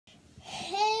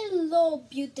Hello,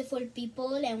 beautiful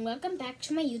people, and welcome back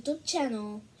to my YouTube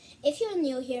channel. If you're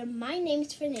new here, my name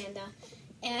is Fernanda,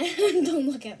 and don't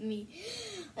look at me.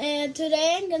 And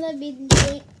today I'm gonna be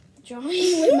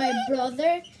drawing with my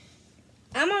brother.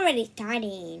 I'm already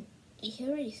starting. He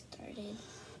already started.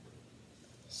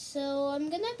 So I'm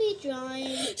gonna be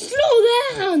drawing. Slow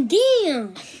down,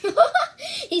 damn.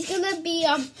 He's gonna be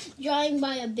drawing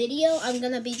by a video. I'm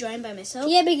gonna be drawing by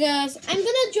myself. Yeah, because I'm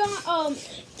gonna draw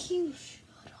Q.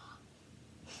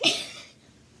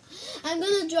 I'm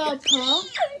gonna draw a paw.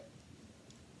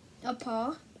 A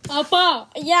paw. a paw.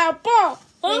 Yeah, a paw.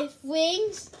 Huh? With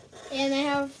wings, and I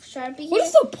have Sharpie here.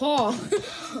 What's the paw?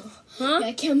 Huh?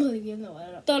 I can't believe you know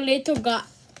it. The little guy.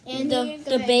 And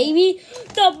The baby.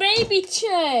 The baby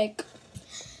chick.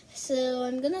 So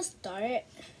I'm gonna start.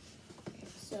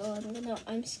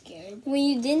 I'm scared. When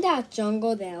you did that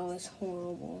jungle, that was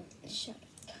horrible. Shut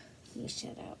up. You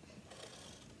shut up.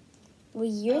 Well,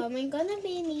 you're. I'm gonna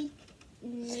be needing.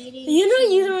 You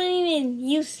know you don't even.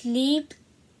 You sleep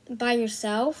by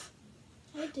yourself.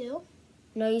 I do.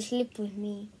 No, you sleep with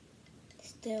me.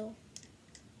 Still.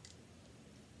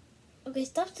 Okay,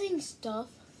 stop saying stuff.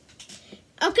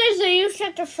 Okay, so you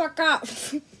shut the fuck up.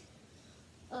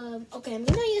 Okay, I'm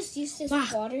gonna use this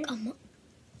water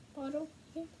bottle.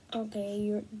 Here.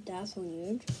 Okay, that's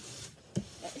weird.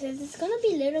 Since it's gonna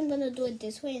be little, I'm gonna do it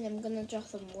this way, and I'm gonna draw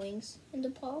some wings in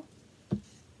the paw.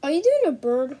 Are you doing a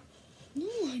bird? No,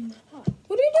 I'm not.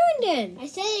 What are you doing then? I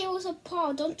said it was a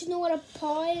paw. Don't you know what a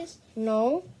paw is?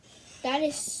 No. That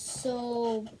is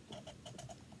so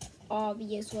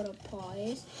obvious what a paw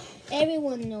is.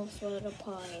 Everyone knows what a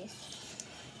paw is.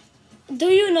 Do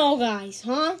you know, guys?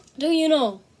 Huh? Do you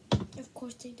know? Of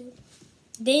course they do.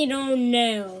 They don't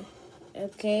know.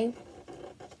 Okay?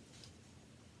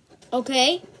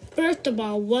 Okay? First of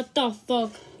all, what the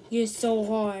fuck? You're so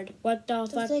hard. What the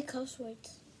Don't fuck? say cuss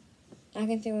words. I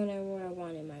can say whatever I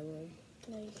want in my room.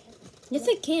 No, you can't. Yes,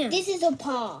 I can. This is a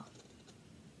paw.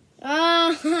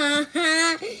 Ah,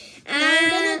 Now I'm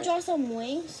gonna draw some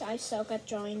wings. I suck at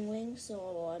drawing wings,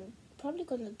 so I'm probably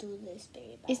gonna do this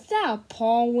very bad. Is that a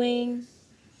paw wing?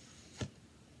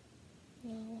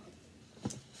 No.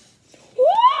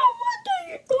 What do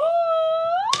you do?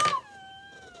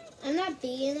 I'm not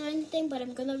vegan or anything, but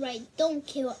I'm gonna write "Don't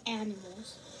kill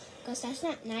animals," because that's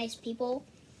not nice, people.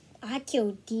 I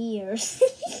kill deers.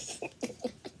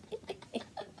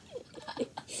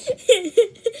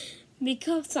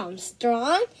 Because I'm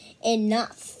strong and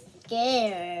not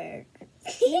scared.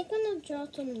 I'm gonna draw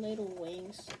some little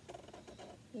wings.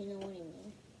 You know what I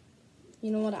mean?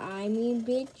 You know what I mean,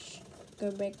 bitch?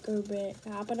 Gerbet.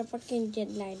 How about a fucking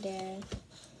jet like that?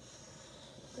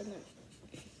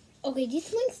 Okay,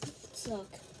 these wings suck.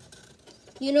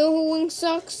 You know who wing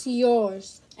sucks?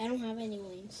 Yours. I don't have any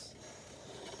wings.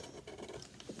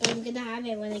 But I'm gonna have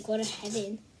it when I go to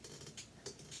heaven.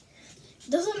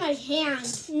 Those are my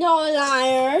hands. No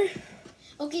liar.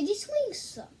 Okay, these wings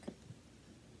suck.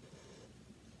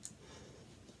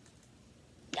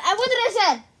 What did I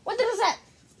say? What did I say?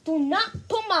 Do not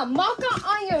put my marker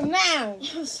on your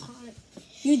mouth. I'm sorry.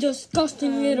 You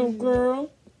disgusting little girl.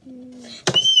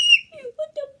 What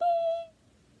the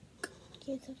fuck?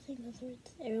 Can't stop saying those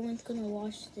words. Everyone's gonna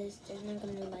watch this. They're not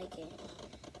gonna like it.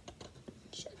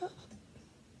 Shut up.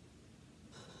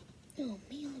 Oh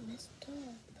man, I messed up.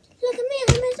 Look at me,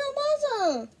 I'm so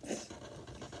awesome.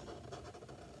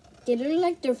 They look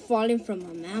like they're falling from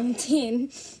a mountain.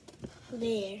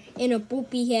 There. In a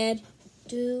poopy head.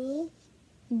 Do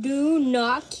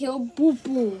not kill Boo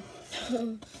Boo.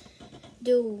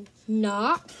 do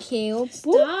Not kill Boo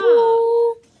Stop.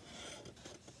 Boo.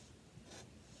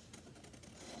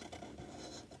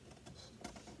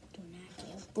 Do not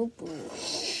kill Boo Boo.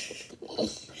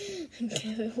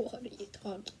 Kevin, what are you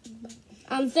talking about?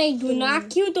 I'm saying do not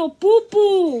kill the Boo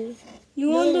Boo. You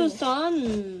No.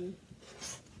 understand?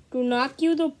 Do not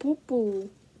kill the Boo Boo.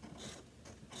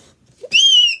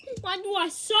 Why do I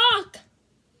suck?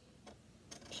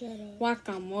 Shut up.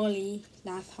 Guacamole.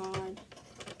 That's hard.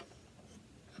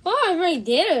 Oh, I already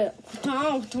did it.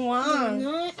 Come You're on.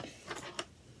 not.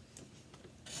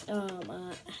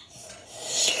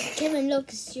 Kevin, look,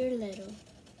 it's your little.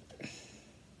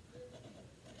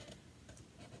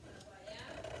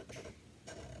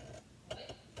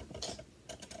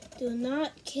 Do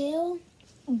not kill.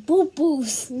 Boo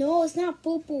Boos. No, it's not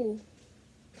Boo Boo.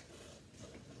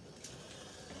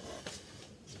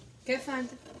 ¿Qué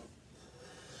falta?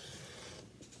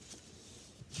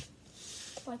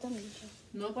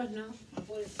 No, pues no. No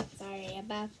puedo. Sorry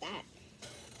about that.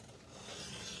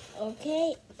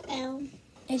 Okay,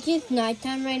 It's just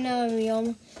nighttime right now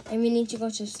and we need to go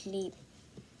to sleep.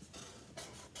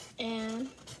 and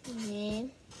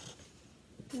And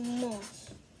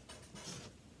moth.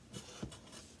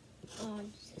 Oh,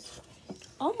 Jesus Christ.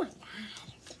 Oh my god.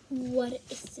 What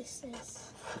is this?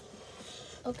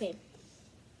 Okay.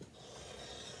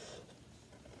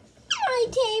 My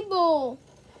table.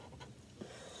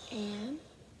 And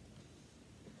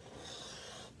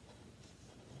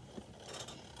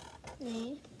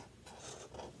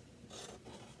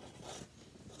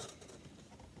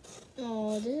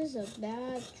oh, this is a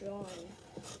bad drawing.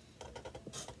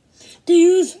 Do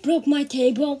you just broke my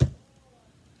table?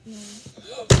 No.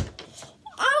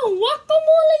 Ow,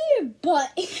 guacamole your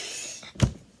butt.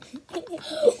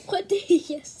 What did he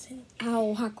just say?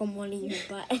 Ow, guacamole your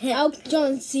butt. I'll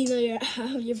John Cena your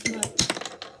butt.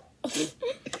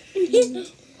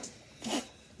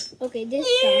 Okay, this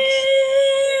sucks.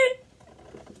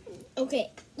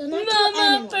 Okay, the next Mama,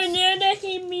 animals. Fernanda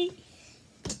hit me.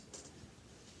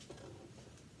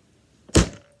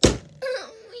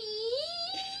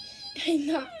 I'm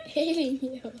not hitting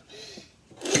you.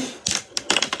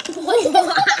 What the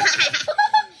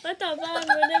fuck?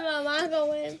 Where did Mama go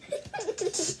in?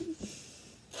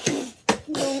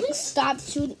 Don't stop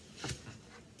shooting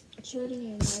your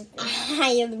knife.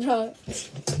 Hi, bro.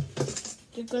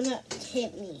 You're gonna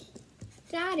hit me.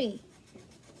 Daddy.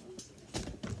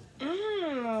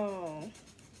 Ow.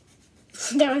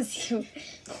 That was you.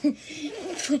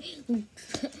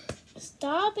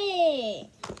 Stop it.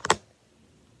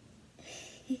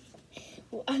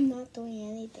 I'm not doing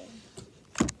anything.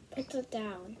 Put it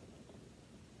down.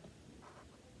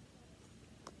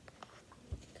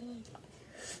 Good.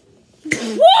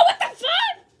 Whoa, what the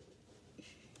fuck?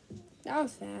 That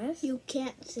was fast. You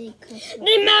can't say cuss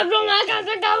words.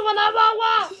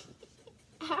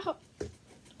 Ow.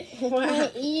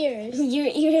 My ears. Your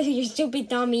ears, your stupid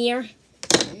dumb ear.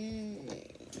 Mm.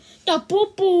 The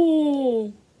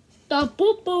poo-poo. The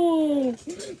poo-poo.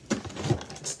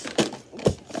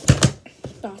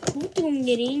 The poo-poo.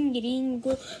 Get in.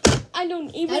 I don't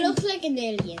even... I look like an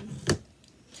alien.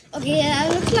 Okay, I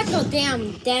look like a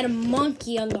damn dead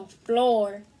monkey on the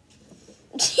floor.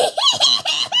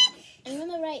 I'm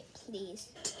gonna write please.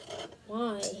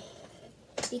 Why?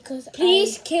 Because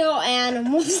Please kill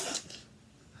animals.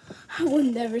 I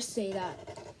would never say that.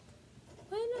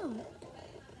 Why not?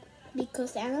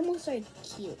 Because animals are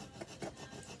cute.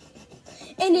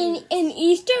 And in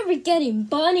Easter, we're getting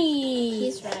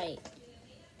bunnies. He's right.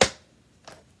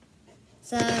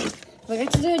 So, we're going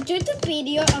to do the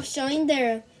video of showing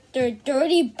their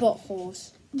dirty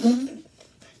buttholes.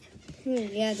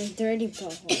 Yeah, their dirty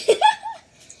buttholes.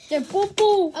 Their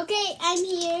poo-poo. Okay, I'm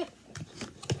here.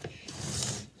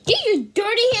 Get your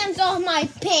dirty hands off my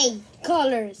paint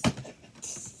colors.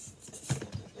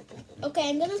 Okay,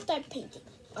 I'm gonna start painting.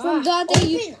 From that day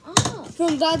you... Open up.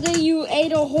 From that day you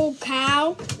ate a whole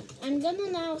cow I'm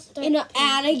gonna now start. and an painting.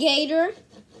 alligator.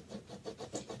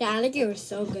 The alligator was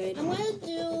so good. I'm gonna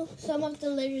do some of the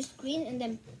letters green and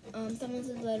then some of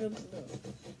the letter blue.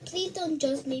 Please don't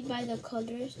judge me by the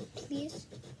colors, please.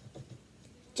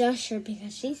 Just her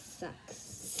because she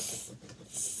sucks.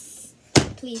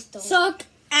 Please don't. Suck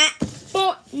at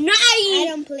Fortnite. I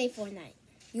don't play Fortnite.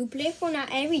 You play Fortnite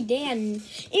every day and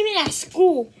even at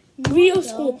school. Real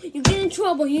school. You get in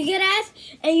trouble, you get asked,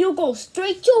 and you go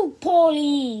straight to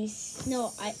police.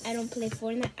 No, I don't play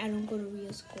Fortnite. I don't go to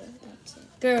real school. That's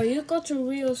it. Girl, you go to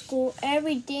real school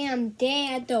every damn day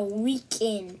at the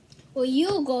weekend. Well,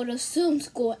 you go to Zoom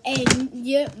school and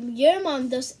your mom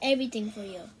does everything for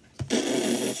you.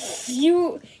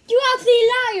 You ugly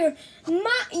liar.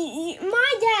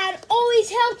 My dad always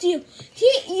helps you.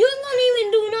 You don't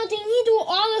even do nothing. He do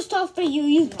all the stuff for you.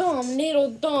 You dumb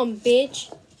bitch.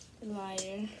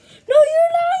 Liar. No,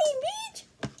 you're lying, bitch.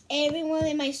 Everyone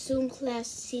in my Zoom class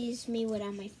sees me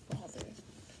without my father.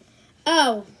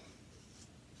 Oh.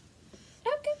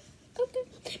 Okay.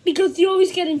 Because you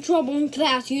always get in trouble in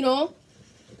class, you know?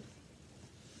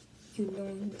 You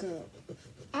know, girl.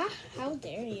 Ah, how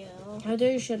dare you? How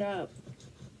dare you shut up?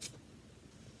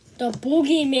 The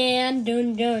boogeyman.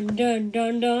 Dun, dun, dun,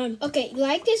 dun, dun. Okay,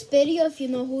 like this video if you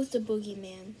know who's the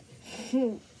boogeyman.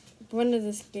 One of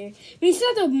the scary. We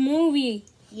saw the movie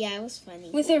Yeah, it was funny.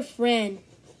 with her friend.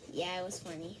 Yeah, it was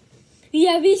funny.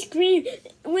 Yeah, we screamed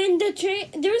when there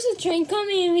was a train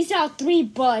coming and we saw 3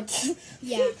 butts.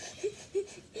 Yeah,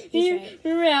 we, right.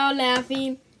 we were all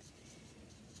laughing.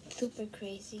 super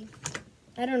crazy.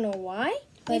 I don't know why.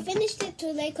 We But finished it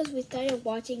too late because we started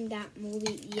watching that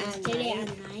movie yesterday night.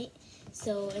 at night.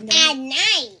 So, and at then,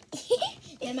 night.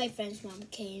 then my friend's mom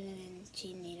came and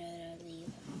she needed to leave.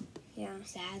 Yeah.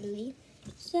 Sadly.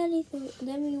 Sadly,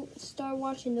 then we start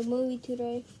watching the movie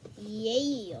today.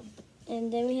 Yeah.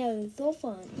 And then we have the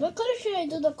sofa. What color should I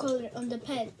do the color on the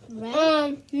pet?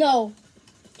 Red? No.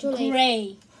 Too late.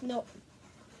 Gray. No.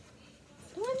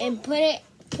 And put a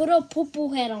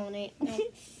purple head on it. No.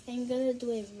 I'm gonna do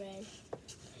it red.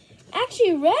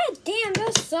 Actually, red? Damn,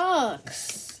 that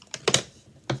sucks.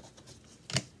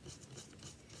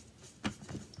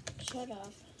 Shut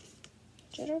up.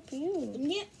 Shut up, you.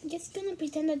 Yeah, just gonna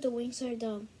pretend that the wings are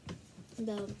the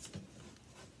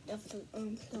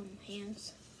some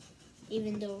hands,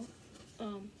 even though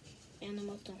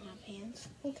animals don't have hands.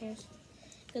 Who cares?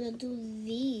 Gonna do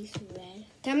these red.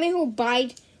 Tell me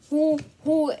who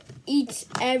eats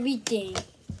everything.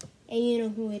 And you know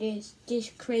who it is. This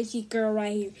crazy girl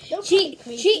right here. Don't She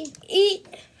call me crazy. eat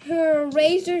her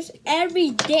razors every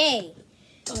day.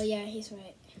 Oh yeah, he's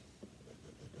right.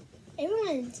 Everyone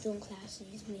in Zoom class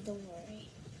sees me. Don't worry.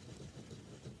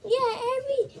 Yeah,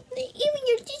 even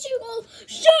your teacher goes,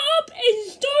 shut up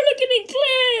and start looking in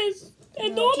class.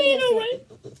 And No, don't she eat her, doesn't. right?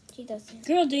 She doesn't.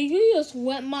 Girl, did you just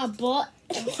wet my butt?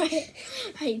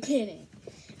 I didn't.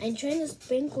 I'm trying to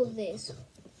sprinkle this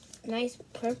nice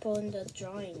purple in the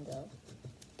drawing though.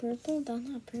 Purple? That's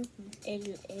not purple. It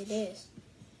is.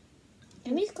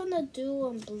 I'm just gonna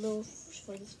do blue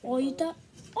for this. Oh, you thought?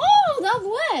 Oh, that's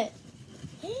wet.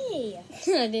 Hey,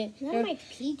 I didn't. not my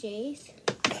PJs.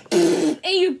 And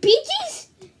your peaches?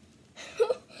 No.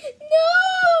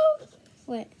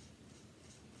 What?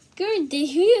 Girl, did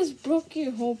you just broke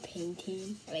your whole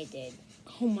painting? I did.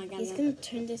 Oh my god. He's gonna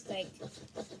turn this like.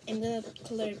 I'm gonna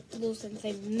color it blue since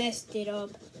I messed it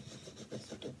up.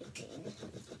 Stupid thing.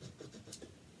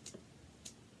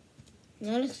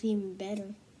 Now it looks even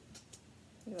better.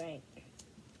 Right.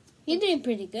 You're doing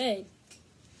pretty good.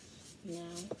 No.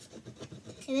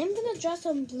 And I'm gonna draw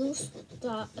some blue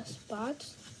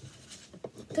spots.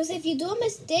 Because if you do a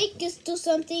mistake, just do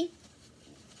something.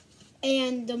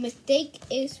 And the mistake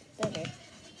is better.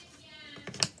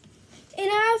 And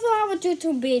I also have a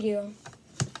YouTube video.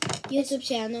 YouTube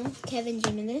channel, Kevin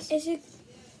Jimenez. Is it?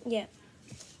 Yeah.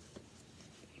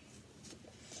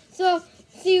 So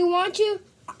you want to?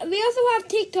 We also have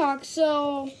TikTok.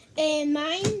 So And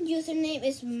my username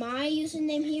is my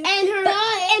username here. and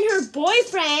her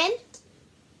boyfriend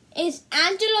is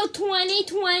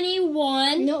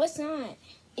Angelo2021. No, it's not.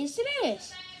 Yes, it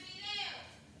is.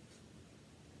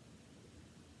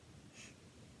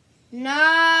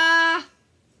 Nah.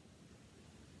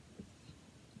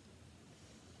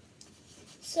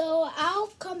 So I'll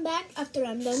come back after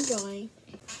I'm done drawing.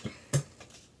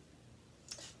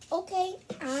 Okay,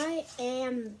 I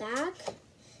am back.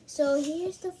 So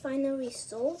here's the final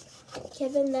result.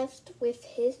 Kevin left with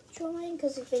his drawing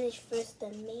because he finished first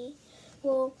than me.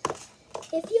 Well,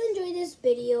 if you enjoyed this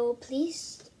video,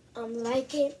 please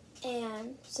like it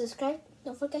and subscribe.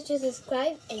 Don't forget to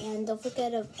subscribe and don't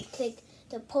forget to click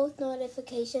the post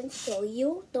notifications so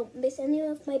you don't miss any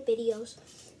of my videos.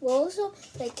 Well, also,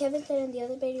 like Kevin said in the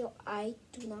other video, I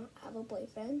do not have a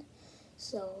boyfriend.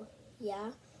 So,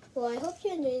 yeah. Well, I hope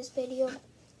you enjoyed this video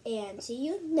and see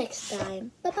you next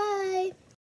time. Bye-bye.